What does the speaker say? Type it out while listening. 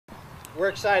We're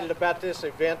excited about this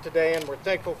event today, and we're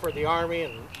thankful for the Army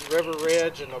and River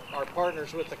Ridge and our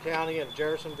partners with the county in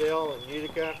Jeffersonville and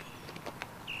Utica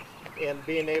in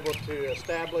being able to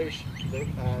establish the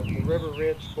River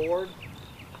Ridge Board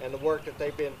and the work that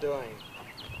they've been doing.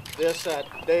 This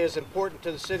day is important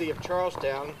to the city of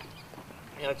Charlestown,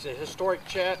 and it's a historic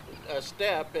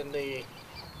step in the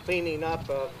cleaning up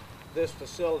of this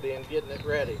facility and getting it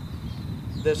ready.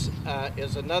 This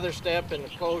is another step in the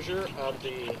closure of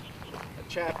the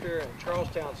chapter in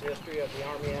Charlestown's history of the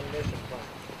Army Ammunition Plant.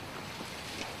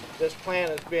 This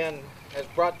plant has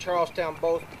brought Charlestown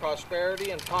both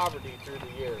prosperity and poverty through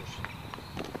the years.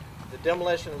 The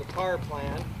demolition of the power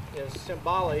plant is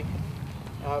symbolic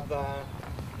of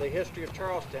the history of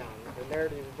Charlestown, the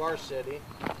narrative of our city,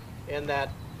 in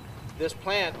that this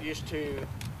plant used to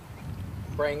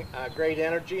bring great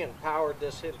energy and powered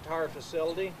this entire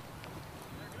facility,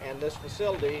 and this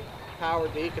facility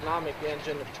powered the economic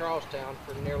engine of Charlestown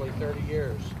for nearly 30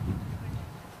 years.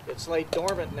 It's laid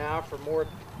dormant now for more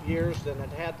years than it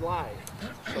had life,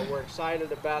 so we're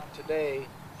excited about today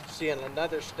seeing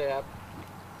another step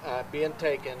being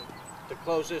taken to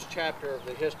close this chapter of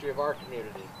the history of our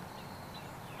community.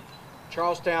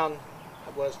 Charlestown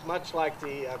was much like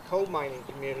the coal mining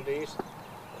communities.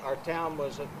 Our town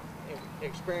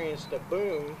experienced a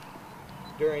boom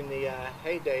during the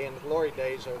heyday and the glory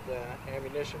days of the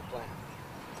ammunition plant.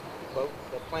 But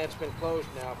the plant's been closed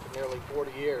now for nearly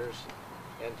 40 years,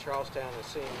 and Charlestown has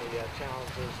seen the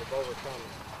challenges of overcoming.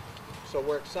 So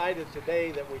we're excited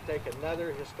today that we take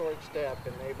another historic step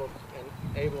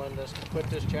enabling us to put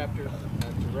this chapter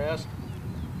to rest.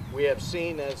 We have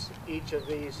seen as each of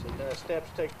these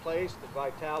steps take place, the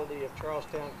vitality of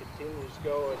Charlestown continues to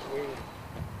go as we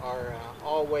are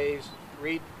always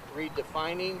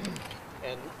redefining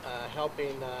and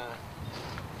helping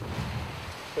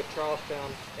put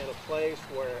Charlestown in a place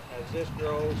where, as this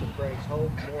grows and brings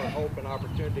hope, more hope and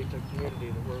opportunity to the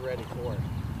community, that we're ready for it.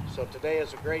 So today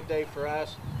is a great day for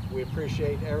us. We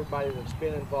appreciate everybody that's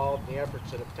been involved in the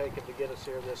efforts that have taken to get us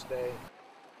here this day.